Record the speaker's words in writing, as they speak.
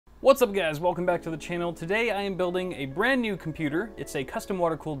What's up guys, welcome back to the channel. Today I am building a brand new computer. It's a custom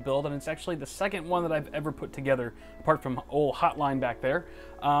water-cooled build and it's actually the second one that I've ever put together, apart from old Hotline back there.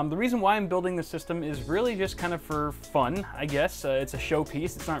 The reason why I'm building this system is really just kind of for fun, I guess. It's a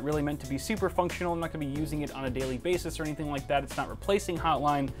showpiece. It's not really meant to be super functional. I'm not going to be using it on a daily basis or anything like that. It's not replacing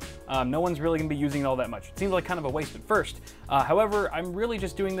Hotline. No one's really going to be using it all that much. It seems like kind of a waste at first. However, I'm really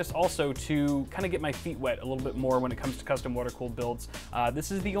just doing this also to kind of get my feet wet a little bit more when it comes to custom water-cooled builds.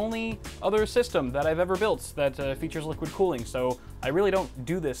 This is the only other system that I've ever built that features liquid cooling, so I really don't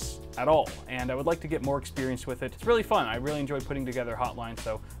do this at all, and I would like to get more experience with it. It's really fun. I really enjoy putting together Hotline,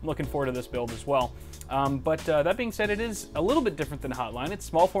 so I'm looking forward to this build as well. But that being said, it is a little bit different than Hotline. It's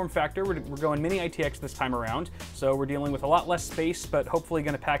small form factor. We're going mini-ITX this time around, so we're dealing with a lot less space, but hopefully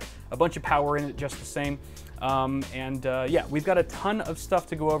going to pack a bunch of power in it just the same. Yeah, we've got a ton of stuff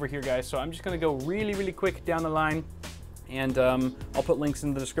to go over here, guys, so I'm just going to go really quick down the line. And I'll put links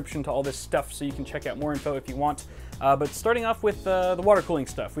in the description to all this stuff so you can check out more info if you want. But starting off with the water cooling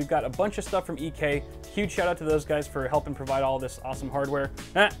stuff, we've got a bunch of stuff from EK. Huge shout out to those guys for helping provide all this awesome hardware.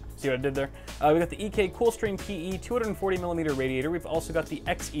 See what I did there? We got the EK-CoolStream PE 240mm radiator. We've also got the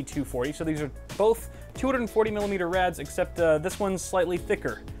XE240. So these are both 240mm rads, except this one's slightly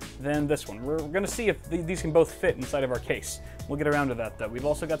thicker than this one. We're going to see if these can both fit inside of our case. We'll get around to that though. We've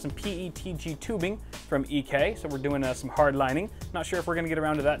also got some PETG tubing from EK, so we're doing some hard lining. Not sure if we're going to get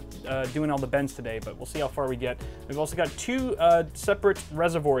around to that doing all the bends today, but we'll see how far we get. We've also got two separate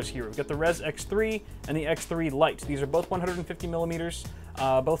reservoirs here. We've got the Res X3 and the X3 Lite. These are both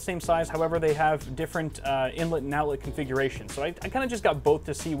 150mm, both same size, however they have different inlet and outlet configurations. So I kind of just got both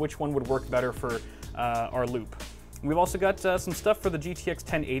to see which one would work better for our loop. We've also got some stuff for the GTX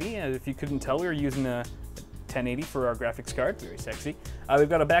 1080. If you couldn't tell, we were using a 1080 for our graphics card, very sexy. We've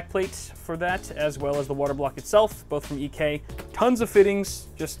got a backplate for that, as well as the water block itself, both from EK. Tons of fittings,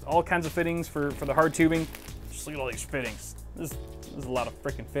 just all kinds of fittings for the hard tubing. Just look at all these fittings. There's a lot of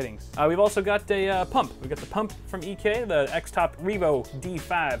freaking fittings. We've also got a pump. We've got the pump from EK, the EX-XTOP Revo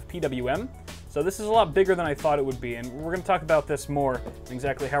D5 PWM. So this is a lot bigger than I thought it would be, and we're going to talk about this more,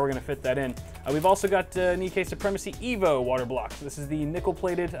 exactly how we're going to fit that in. We've also got an EK-Supremacy EVO water block. This is the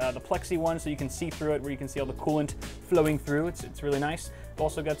nickel-plated, the Plexi one, so you can see through it, where you can see all the coolant flowing through. It's really nice. We've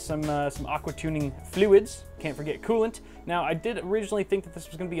also got some aqua tuning fluids. Can't forget coolant. Now, I did originally think that this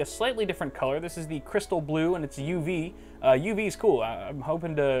was going to be a slightly different color. This is the crystal blue, and it's UV. UV is cool. I'm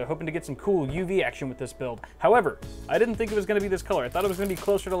hoping to get some cool UV action with this build. However, I didn't think it was going to be this color. I thought it was going to be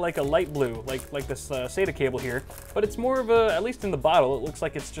closer to like a light blue, like this SATA cable here. But it's more of a, at least in the bottle, it looks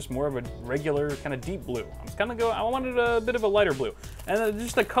like it's just more of a regular kind of deep blue. I wanted a bit of a lighter blue. And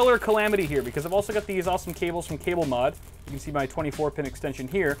just a color calamity here, because I've also got these awesome cables from Cable Mod. You can see my 24-pin extension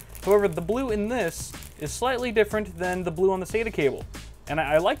here. However, the blue in this is slightly different than the blue on the SATA cable. And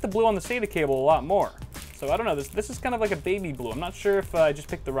I like the blue on the SATA cable a lot more. So I don't know, this is kind of like a baby blue. I'm not sure if I just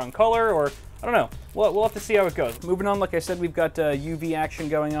picked the wrong color, or I don't know. We'll have to see how it goes. Moving on, like I said, we've got UV action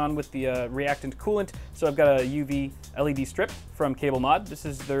going on with the reactant coolant. So I've got a UV LED strip from Cable Mod. This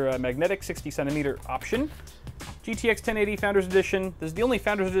is their magnetic 60cm option. GTX 1080 Founders Edition. This is the only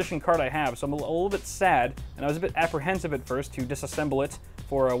Founders Edition card I have, so I'm a little bit sad, and I was a bit apprehensive at first to disassemble it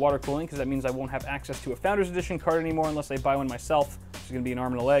for water cooling, because that means I won't have access to a Founders Edition card anymore unless I buy one myself, which is going to be an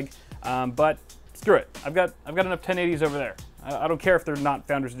arm and a leg. But screw it. I've got enough 1080s over there. I don't care if they're not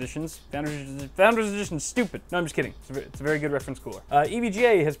Founders Editions. Founders Edition's stupid. No, I'm just kidding. It's a very good reference cooler.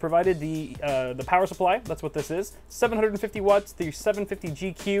 EVGA has provided the power supply. That's what this is. 750 watts, the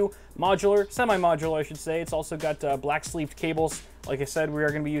 750 GQ modular, semi-modular, I should say. It's also got black sleeved cables. Like I said, we are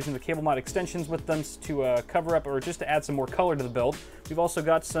going to be using the Cable Mod extensions with them to cover up, or just to add some more color to the build. We've also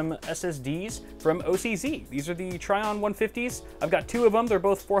got some SSDs from OCZ. These are the Tryon 150s. I've got two of them. They're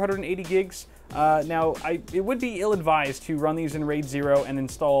both 480 gigs. Now, it would be ill-advised to run these in RAID 0 and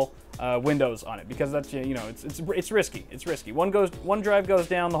install Windows on it, because that's, you know, it's risky. It's risky. One drive goes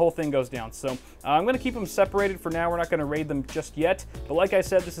down, the whole thing goes down. So I'm going to keep them separated for now. We're not going to RAID them just yet. But like I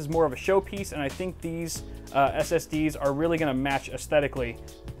said, this is more of a showpiece, and I think these SSDs are really going to match aesthetically,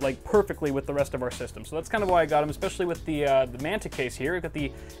 like perfectly, with the rest of our system. So that's kind of why I got them, especially with the Manta case here. We've got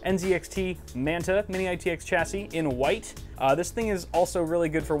the NZXT Manta mini-ITX chassis in white. This thing is also really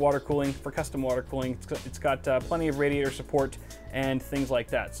good for water cooling, for custom water cooling. It's got plenty of radiator support and things like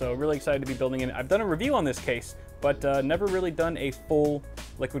that. So really excited to be building it. I've done a review on this case, but never really done a full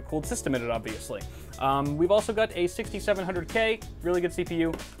liquid-cooled system in it, obviously. We've also got a 6700K, really good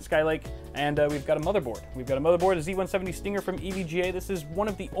CPU, Skylake, and we've got a motherboard. We've got a motherboard, a Z170 Stinger from EVGA. This is one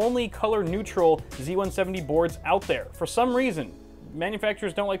of the only color-neutral Z170 boards out there. For some reason,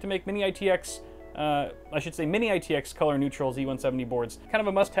 manufacturers don't like to make mini-ITX I should say mini-ITX color neutral Z170 boards. Kind of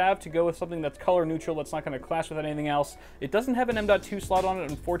a must-have to go with something that's color neutral, that's not going to clash with anything else. It doesn't have an M.2 slot on it,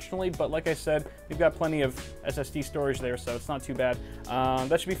 unfortunately, but like I said, we've got plenty of SSD storage there, so it's not too bad.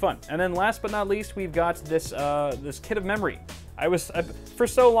 That should be fun. And then last but not least, we've got this this kit of memory. For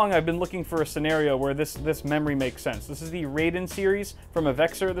so long, I've been looking for a scenario where this memory makes sense. This is the Raiden series from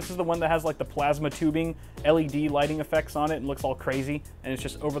Avexir. This is the one that has like the plasma tubing LED lighting effects on it and looks all crazy, and it's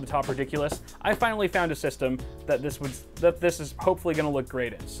just over the top ridiculous. I finally found a system that this is hopefully going to look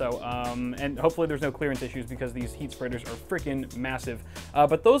great in. So, and hopefully there's no clearance issues because these heat spreaders are freaking massive.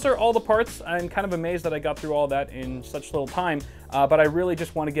 But those are all the parts. I'm kind of amazed that I got through all that in such little time. But I really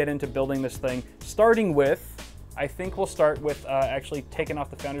just want to get into building this thing, starting with, I think we'll start with actually taking off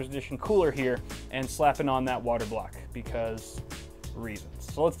the Founders Edition cooler here and slapping on that water block because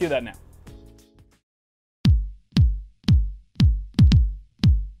reasons. So let's do that now.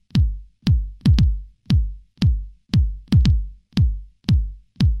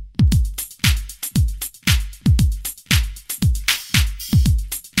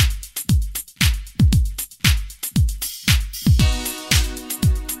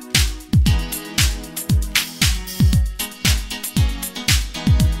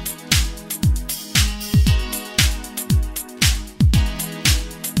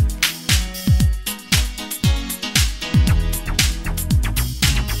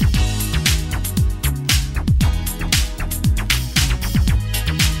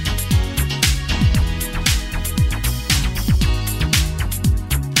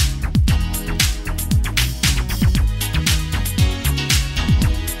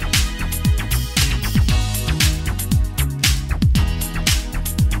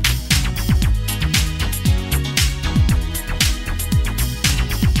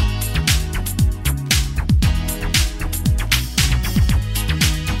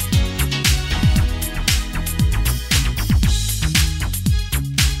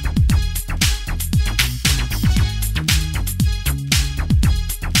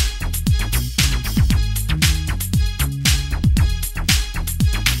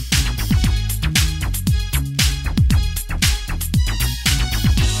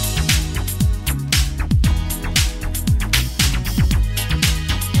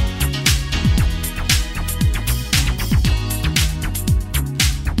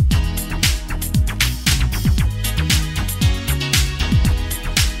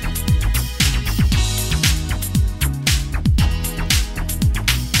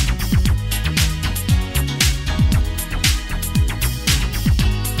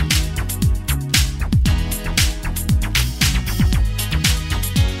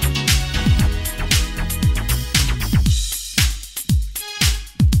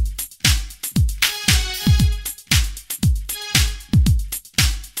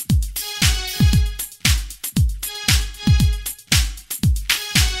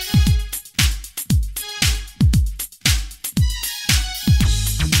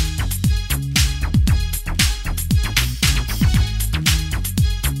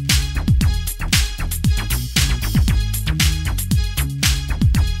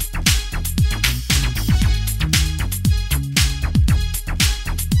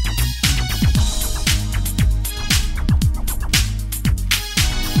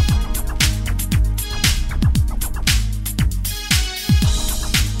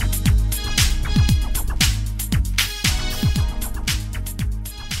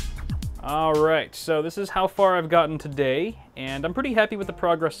 Alright, so this is how far I've gotten today, and I'm pretty happy with the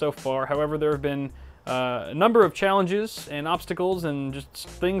progress so far. However, there have been a number of challenges and obstacles and just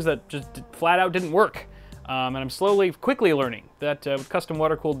things that just flat out didn't work. And I'm quickly learning that with custom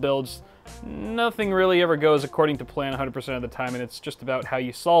water-cooled builds, nothing really ever goes according to plan 100% of the time, and it's just about how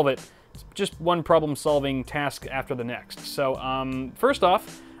you solve it. It's just one problem-solving task after the next. So first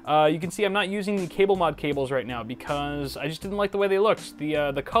off, you can see I'm not using the cable mod cables right now because I just didn't like the way they looked.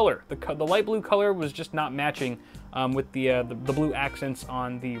 The color, the light blue color was just not matching with the blue accents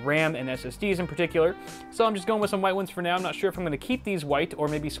on the RAM and SSDs in particular. So I'm just going with some white ones for now. I'm not sure if I'm going to keep these white or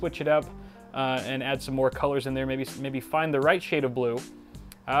maybe switch it up and add some more colors in there. Maybe find the right shade of blue.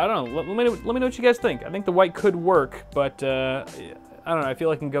 I don't know. Let me know what you guys think. I think the white could work, but I don't know. I feel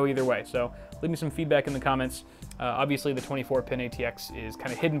like it can go either way. So leave me some feedback in the comments. Obviously, the 24-pin ATX is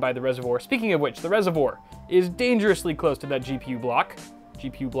kind of hidden by the reservoir. Speaking of which, the reservoir is dangerously close to that GPU block.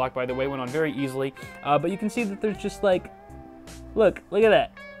 GPU block, by the way, went on very easily. But you can see that there's just like, look at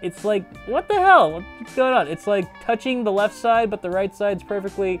that. It's like, what the hell? What's going on? It's like touching the left side, but the right side's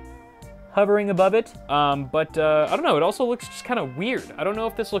perfectly hovering above it. I don't know. It also looks just kind of weird. I don't know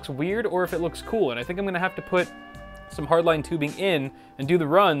if this looks weird or if it looks cool. And I think I'm going to have to put some hardline tubing in and do the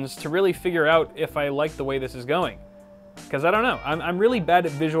runs to really figure out if I like the way this is going. Because I don't know, I'm really bad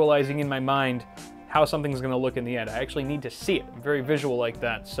at visualizing in my mind how something's gonna look in the end. I actually need to see it. I'm very visual like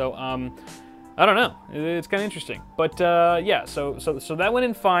that. So I don't know, it's kind of interesting. But yeah, so that went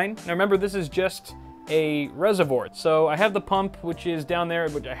in fine. Now remember, this is just a reservoir. So I have the pump, which is down there,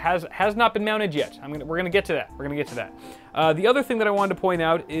 which has not been mounted yet. We're gonna get to that. We're gonna get to that. The other thing that I wanted to point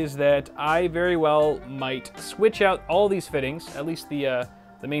out is that I very well might switch out all these fittings, at least the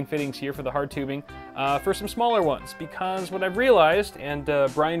main fittings here for the hard tubing, for some smaller ones. Because what I've realized, and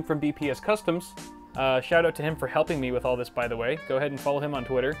Brian from BPS Customs, shout out to him for helping me with all this, by the way. Go ahead and follow him on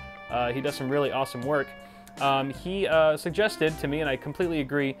Twitter. He does some really awesome work. He suggested to me, and I completely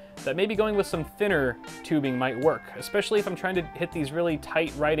agree, that maybe going with some thinner tubing might work, especially if I'm trying to hit these really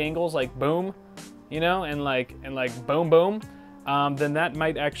tight right angles, like boom, you know, and like boom boom. Then that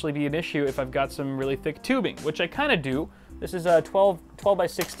might actually be an issue if I've got some really thick tubing, which I kind of do. This is 12 by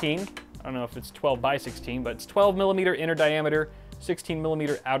 16. I don't know if it's 12 by 16, but it's 12 millimeter inner diameter, 16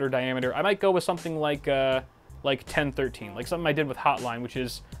 millimeter outer diameter. I might go with something like 10-13, like something I did with Hotline, which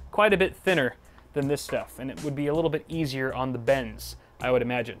is quite a bit thinner than this stuff, and it would be a little bit easier on the bends, I would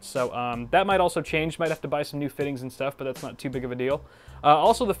imagine. So that might also change. Might have to buy some new fittings and stuff, but that's not too big of a deal.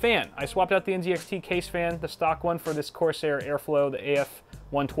 Also the fan. I swapped out the NZXT case fan, the stock one, for this Corsair Airflow, the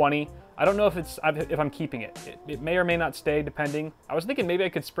AF120. I don't know if I'm keeping it. It may or may not stay, depending. I was thinking maybe I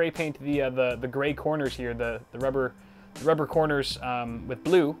could spray paint the gray corners here, the rubber corners with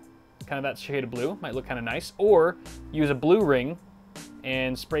blue, kind of that shade of blue. Might look kind of nice. Or use a blue ring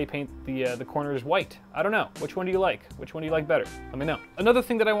and spray paint the corners white. I don't know. Which one do you like? Which one do you like better? Let me know. Another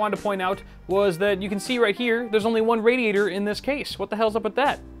thing that I wanted to point out was that you can see right here, there's only one radiator in this case. What the hell's up with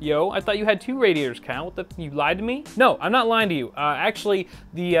that? Yo, I thought you had two radiators, Cal. You lied to me? No, I'm not lying to you. Actually,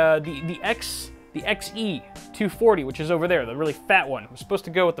 the XE240, which is over there, the really fat one, was supposed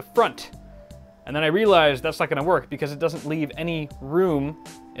to go at the front. And then I realized that's not gonna work because it doesn't leave any room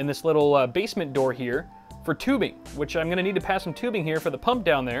in this little basement door here for tubing, which I'm gonna need to pass some tubing here for the pump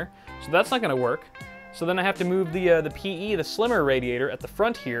down there, so that's not gonna work. So then I have to move the PE, the slimmer radiator, at the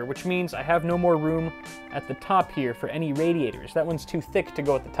front here, which means I have no more room at the top here for any radiators. That one's too thick to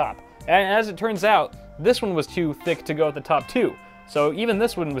go at the top. And as it turns out, this one was too thick to go at the top too. So even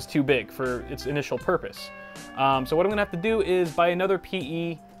this one was too big for its initial purpose. So what I'm gonna have to do is buy another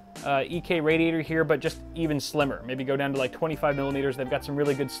PE EK radiator here, but just even slimmer. Maybe go down to like 25 millimeters. They've got some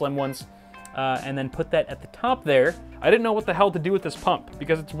really good slim ones. And then put that at the top there. I didn't know what the hell to do with this pump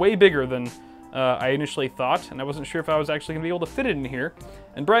because it's way bigger than I initially thought, and I wasn't sure if I was actually gonna be able to fit it in here.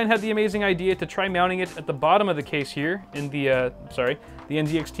 And Brian had the amazing idea to try mounting it at the bottom of the case here in the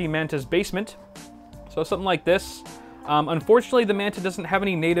NZXT Manta's basement. So something like this. Unfortunately, the Manta doesn't have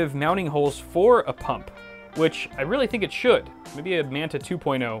any native mounting holes for a pump, which I really think it should. Maybe a Manta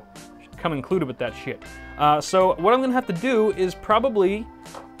 2.0 should come included with that shit. So what I'm gonna have to do is probably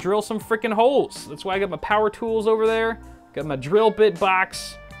drill some freaking holes. That's why I got my power tools over there, got my drill bit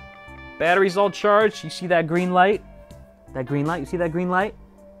box, batteries all charged. You see that green light? That green light, you see that green light?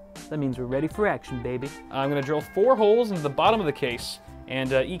 That means we're ready for action, baby. I'm gonna drill 4 holes into the bottom of the case,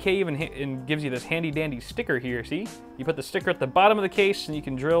 and EK even gives you this handy dandy sticker here, see? You put the sticker at the bottom of the case and you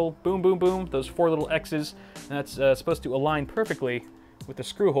can drill boom, boom, boom, those 4 little X's, and that's supposed to align perfectly with the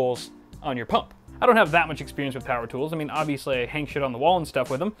screw holes on your pump. I don't have that much experience with power tools. I mean, obviously I hang shit on the wall and stuff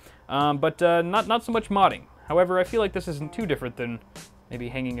with them, but not so much modding. However, I feel like this isn't too different than maybe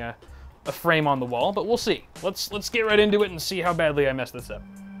hanging a frame on the wall, but we'll see. Let's get right into it and see how badly I messed this up.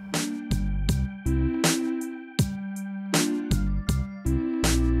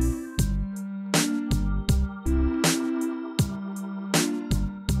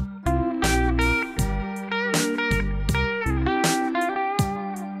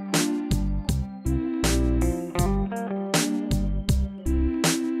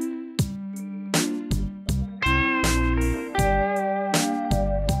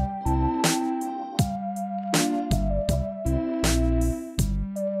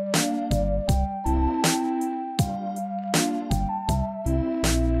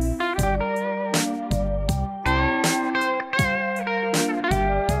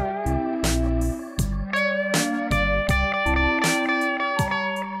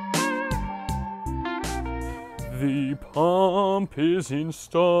 The pump is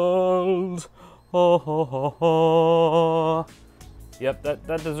installed. Yep,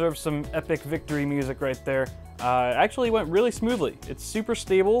 that deserves some epic victory music right there. Actually went really smoothly. It's super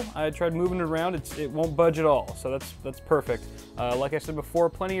stable. I tried moving it around. It won't budge at all, so that's perfect. Like I said before,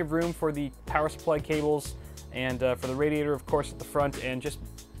 plenty of room for the power supply cables and for the radiator, of course, at the front, and just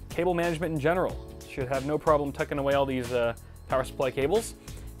cable management in general. Should have no problem tucking away all these power supply cables.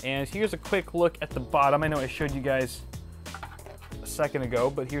 And here's a quick look at the bottom. I know I showed you guys a second ago,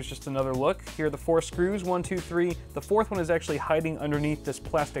 but here's just another look. Here are the 4 screws, 1, 2, 3. The 4th one is actually hiding underneath this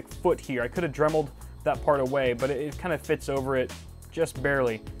plastic foot here. I could have dremeled that part away, but it kind of fits over it just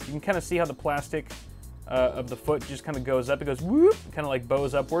barely. You can kind of see how the plastic of the foot just kind of goes up. It goes whoop, kind of like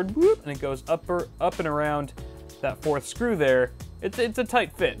bows upward, whoop, and it goes up and around that 4th screw there. It's a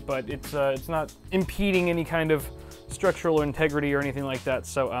tight fit, but it's not impeding any kind of structural integrity or anything like that,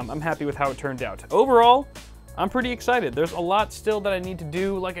 so I'm happy with how it turned out. Overall, I'm pretty excited. There's a lot still that I need to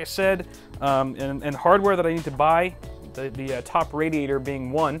do, like I said, and hardware that I need to buy, the top radiator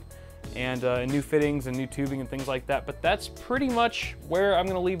being one, and new fittings and new tubing and things like that, but that's pretty much where I'm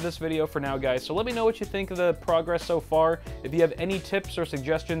going to leave this video for now, guys. So let me know what you think of the progress so far. If you have any tips or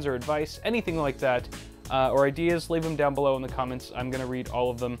suggestions or advice, anything like that, or ideas, leave them down below in the comments. I'm going to read all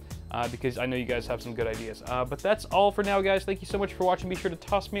of them because I know you guys have some good ideas. But that's all for now, guys. Thank you so much for watching. Be sure to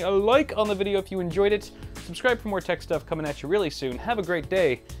toss me a like on the video if you enjoyed it. Subscribe for more tech stuff coming at you really soon. Have a great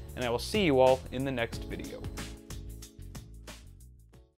day, and I will see you all in the next video.